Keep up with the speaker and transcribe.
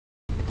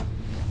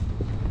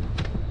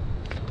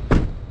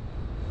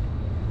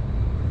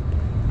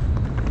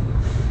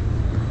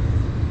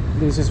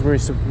This is where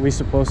we're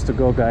supposed to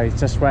go, guys.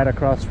 Just right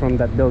across from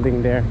that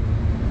building there.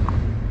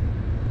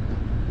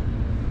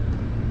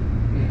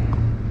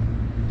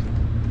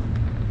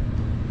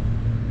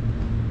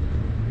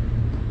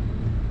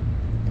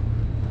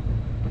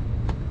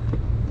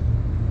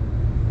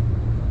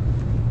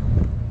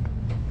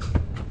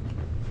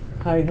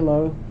 Hi,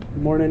 hello,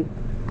 good morning.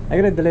 I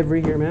got a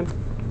delivery here, ma'am.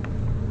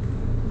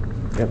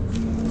 Yep.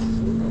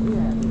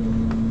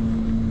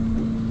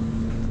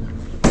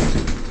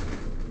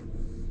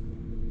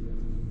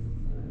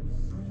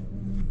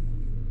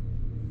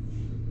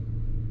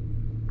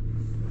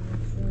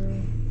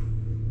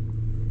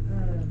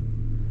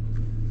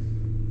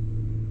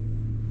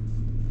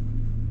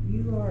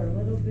 You are a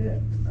little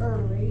bit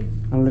early.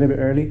 I'm a little bit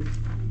early.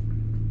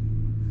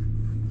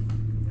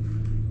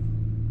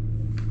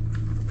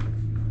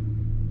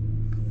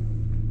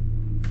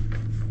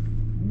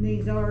 And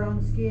these are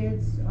on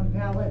skids, on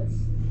pallets?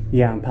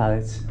 Yeah, on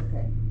pallets.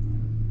 Okay.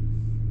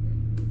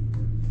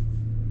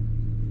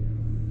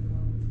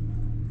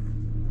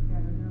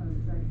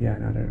 Yeah,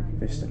 another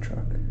Vista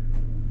truck.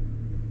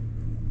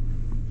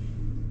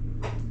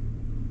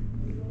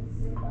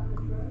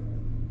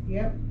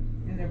 Yep,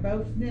 and they're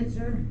both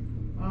Snitzer.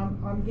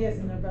 I'm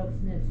guessing they're both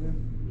Snitzer.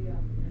 Yeah.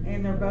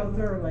 And they're both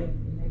early.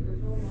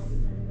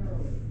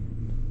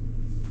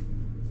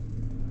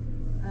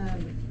 I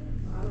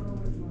don't know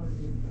which one it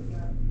is.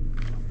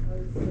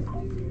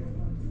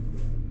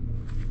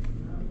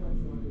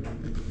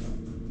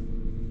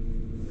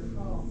 Your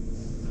call.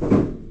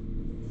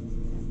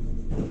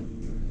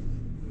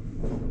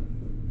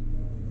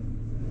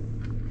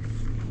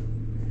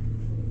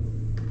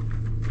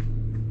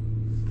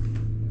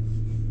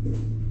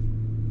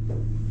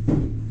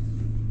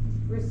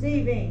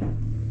 Receiving.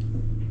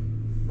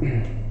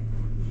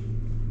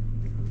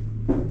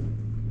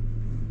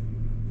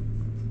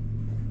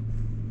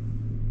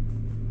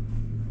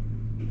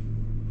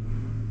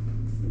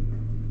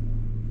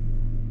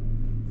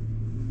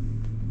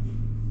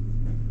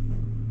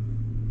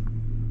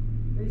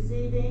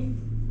 Receiving.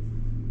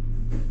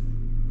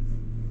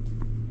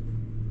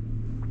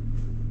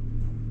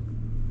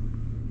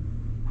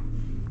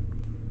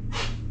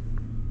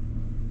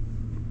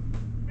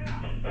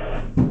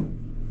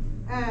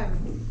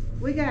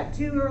 We got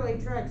two early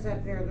trucks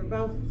up there. They're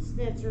both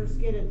Snitzer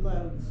skidded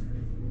loads.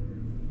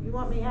 You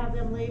want me to have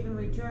them leave and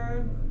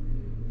return?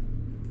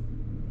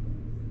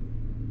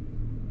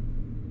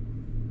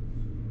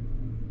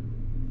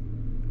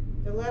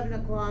 The 11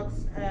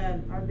 o'clocks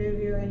are due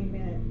here any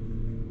minute.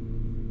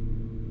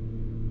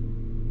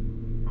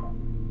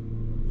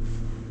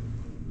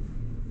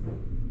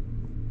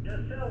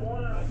 Just tell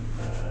one of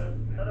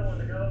them, other one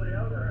to go to the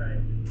overhang.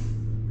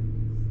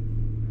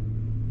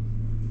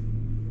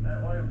 That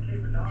way we'll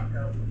keep the dock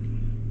open.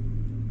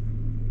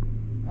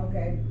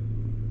 Okay.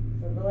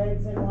 So go ahead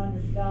and send one to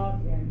the dock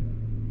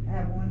and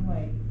have one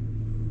wait.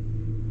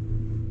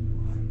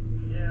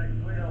 Yeah,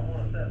 'cause we don't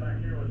wanna sit back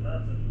here with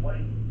nothing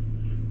waiting.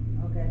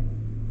 Okay.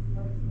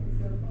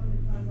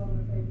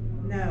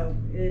 No,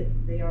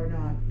 they are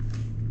not.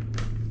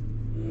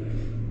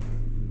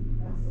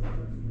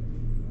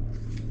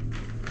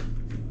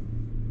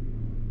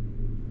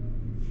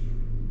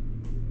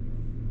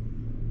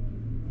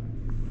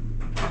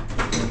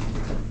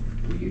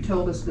 Were you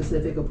told a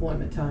specific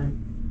appointment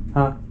time?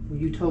 Huh? Were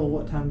you told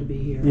what time to be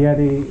here? Yeah,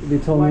 they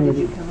told Why me. did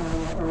you come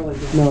out early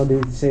then? No,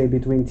 they say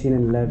between 10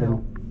 and 11.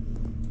 No.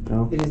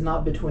 No? It is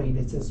not between,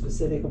 it's a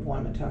specific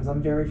appointment times.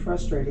 I'm very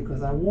frustrated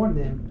because I warned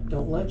them,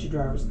 don't let your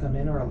drivers come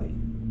in early.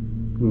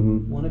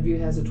 Mm-hmm. One of you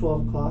has a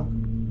 12 o'clock,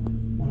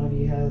 one of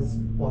you has,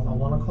 what, a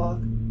 1 o'clock?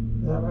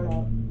 Is that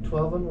right?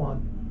 12 and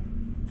 1.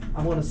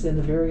 I want to send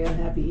a very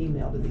unhappy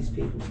email to these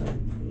people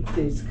saying, if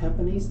these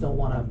companies don't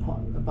want to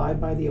abide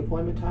by the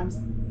appointment times,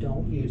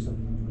 don't use them.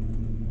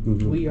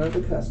 Mm-hmm. We are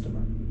the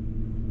customer.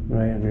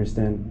 Right, I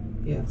understand.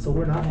 Yeah, so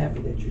we're not happy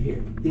that you're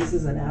here. This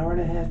is an hour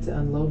and a half to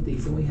unload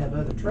these, and we have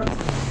other trucks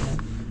coming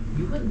in.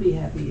 You wouldn't be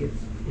happy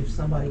if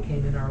somebody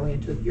came in early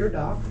and took your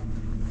dock,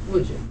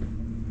 would you?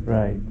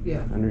 Right.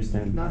 Yeah.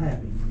 Understand. Not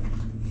happy.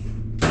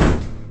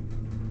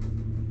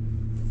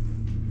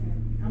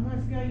 I'm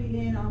gonna scale you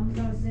in. I'm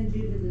gonna send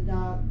you to the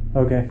dock.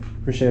 Okay,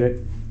 appreciate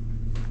it.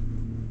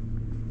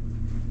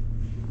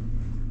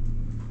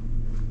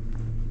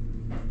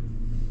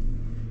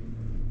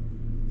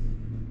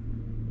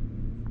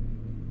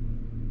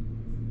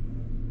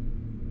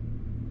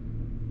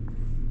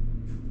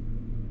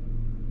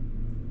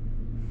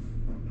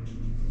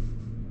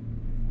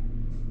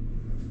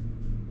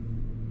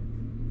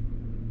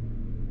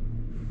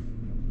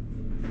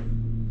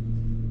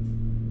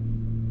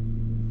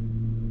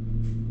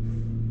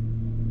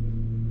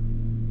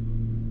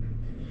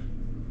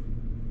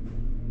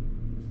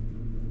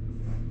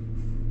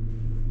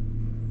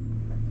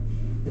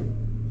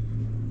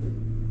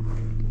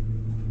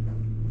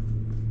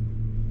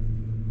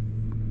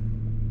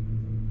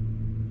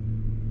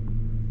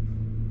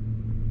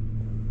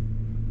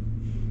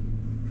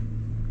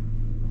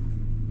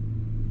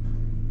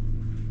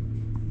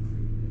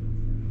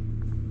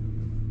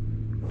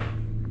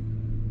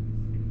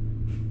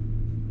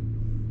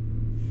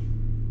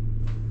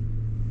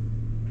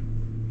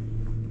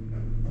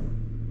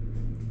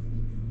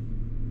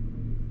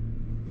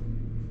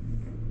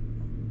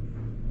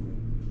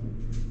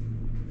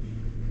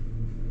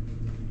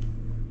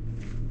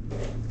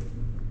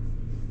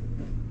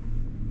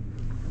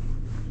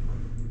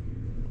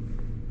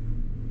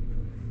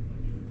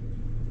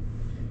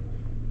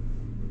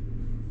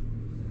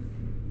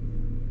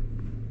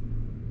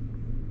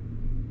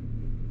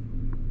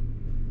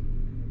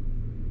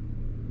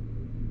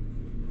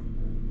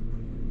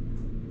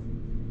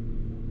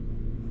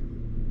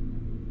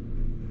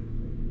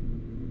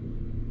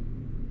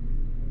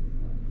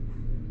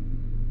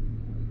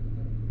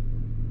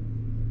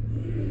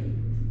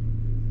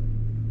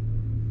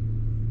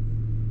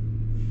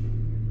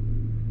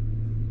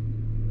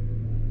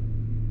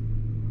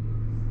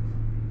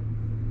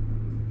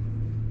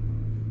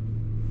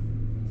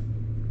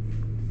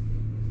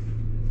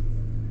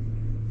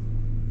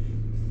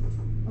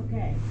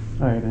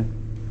 All right, man.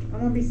 I'm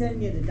gonna be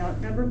sending you to dock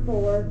number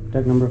 4,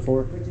 Deck number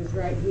 4. which is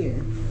right here.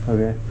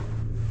 Okay.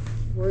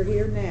 We're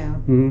here now.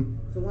 Mm-hmm.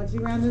 So once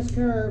you round this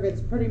curve,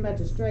 it's pretty much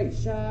a straight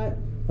shot.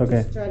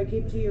 Okay. Just try to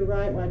keep to your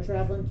right while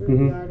traveling through Mhm.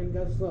 the yard and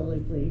go slowly,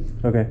 please.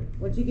 Okay.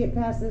 Once you get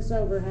past this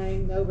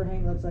overhang, the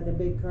overhang looks like a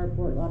big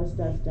carport, a lot of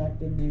stuff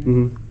stacked in there.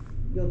 Mm-hmm.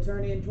 You'll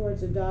turn in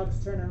towards the docks,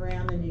 turn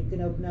around, and you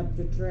can open up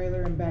the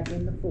trailer and back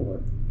in the 4.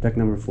 Deck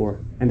number 4.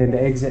 And then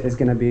the exit is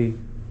gonna be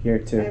here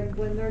too. And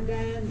when they're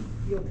done,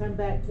 you'll come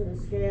back to the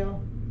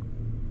scale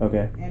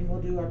Okay. and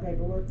we'll do our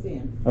paperwork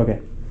then. Okay.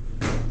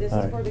 This All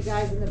is right. for the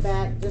guys in the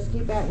back. Just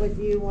keep that with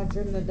you. Once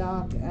you're in the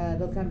dock,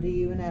 they'll come to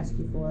you and ask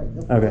you for it.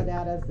 They'll fill Okay. it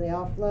out as they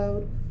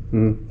offload,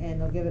 Mm-hmm.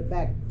 and they'll give it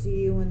back to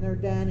you when they're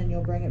done, and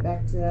you'll bring it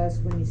back to us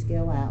when you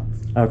scale out.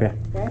 Okay.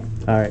 Okay?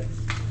 All right.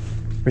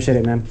 Appreciate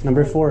it, man.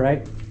 Number 4,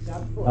 right?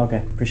 Job 4.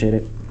 Okay. Appreciate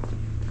it.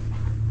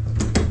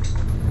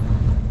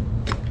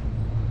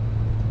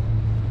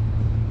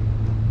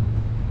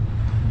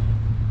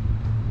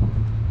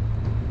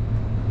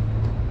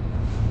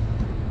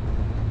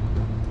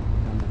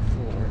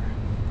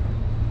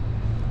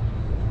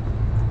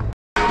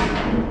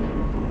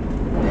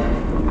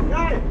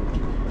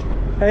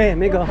 Hey,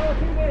 amigo.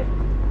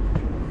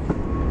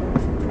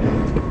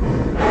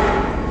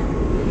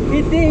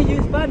 Kitty,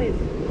 you Spanish.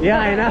 Yeah,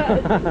 I know.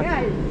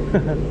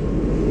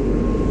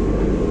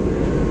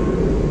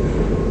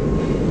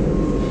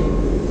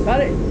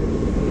 Got it.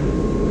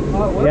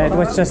 Oh, well, Yeah, it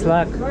was just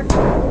luck.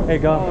 There you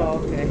go.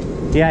 Oh, okay.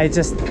 Yeah, it's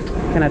just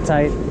kind of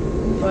tight.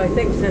 Oh, I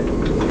think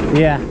so.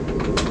 Yeah.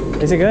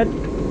 Is it good?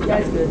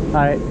 That's good. All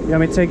right. You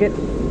want me to take it?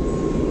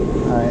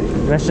 All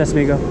right. Gracias,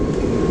 amigo.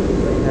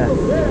 Yeah.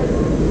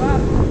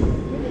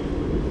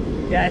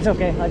 Yeah, it's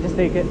okay. I'll just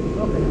take it.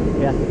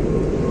 Okay. Yeah.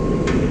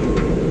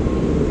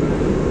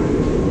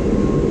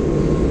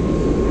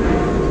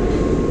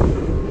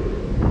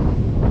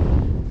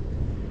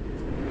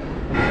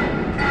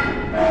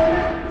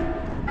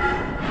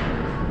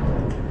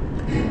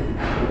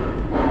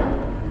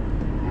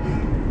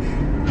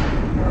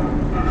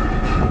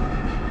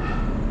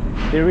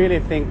 They really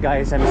think,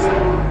 guys, they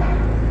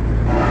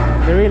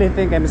really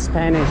think I'm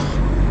Spanish.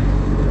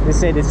 They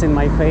said it's in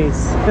my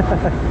face.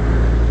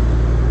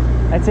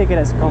 I take it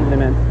as a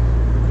compliment.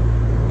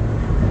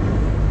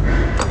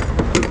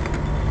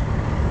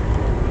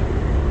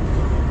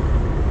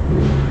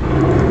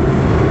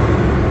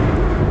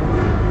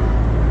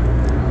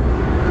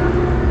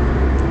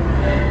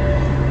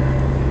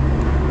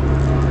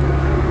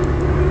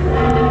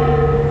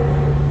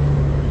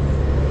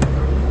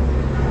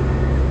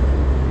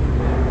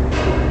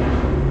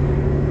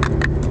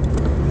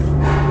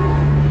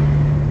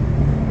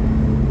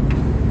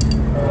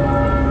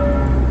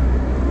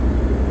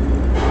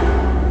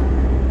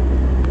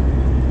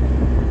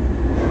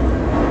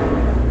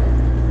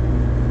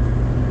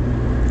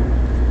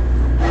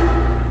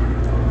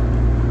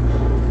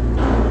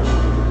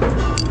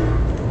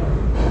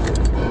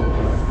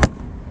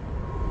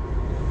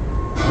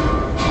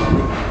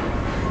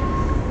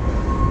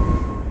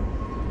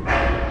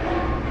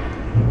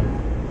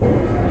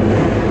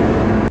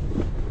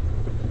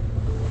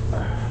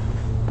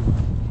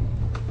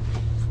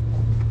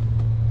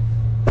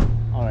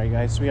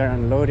 Guys, we are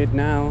unloaded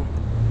now.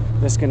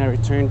 Just gonna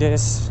return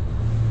this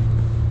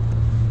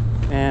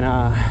and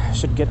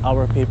should get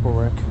our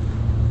paperwork.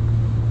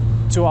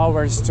 2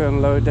 hours to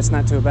unload, that's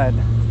not too bad.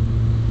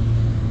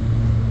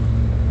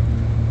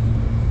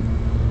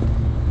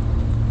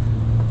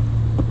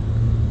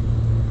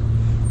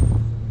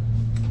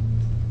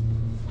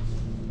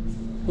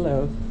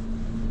 Hello.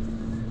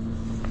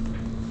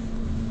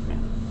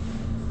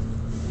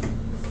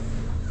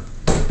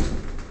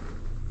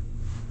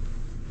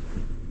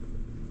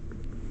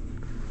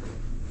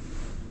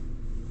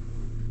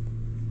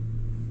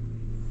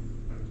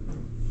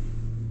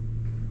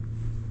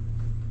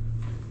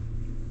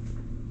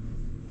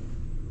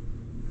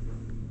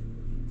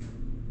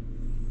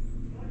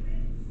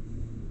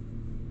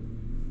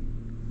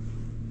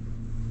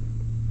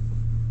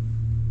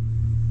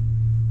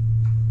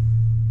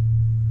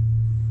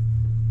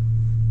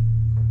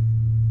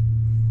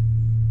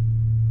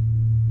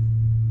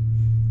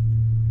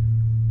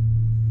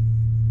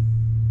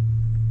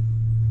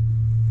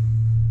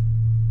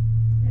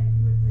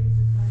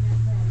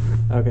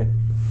 Okay.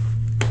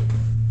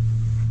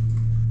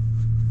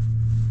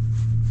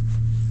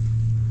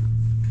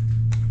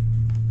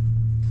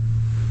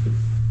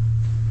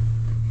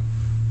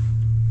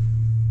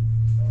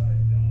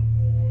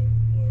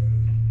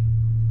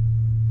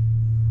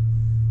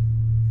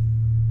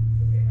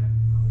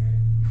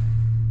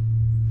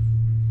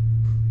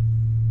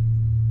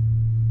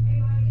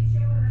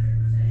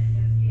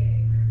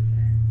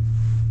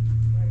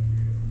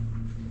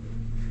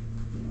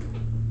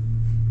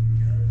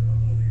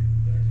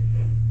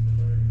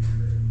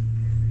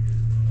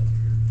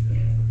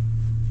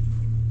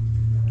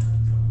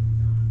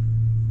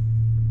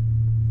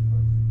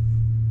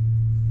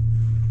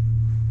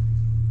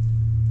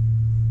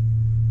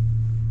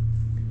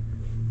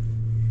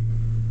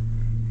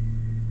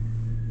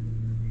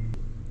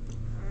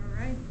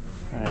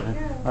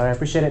 All right,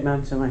 appreciate it,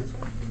 man, so much.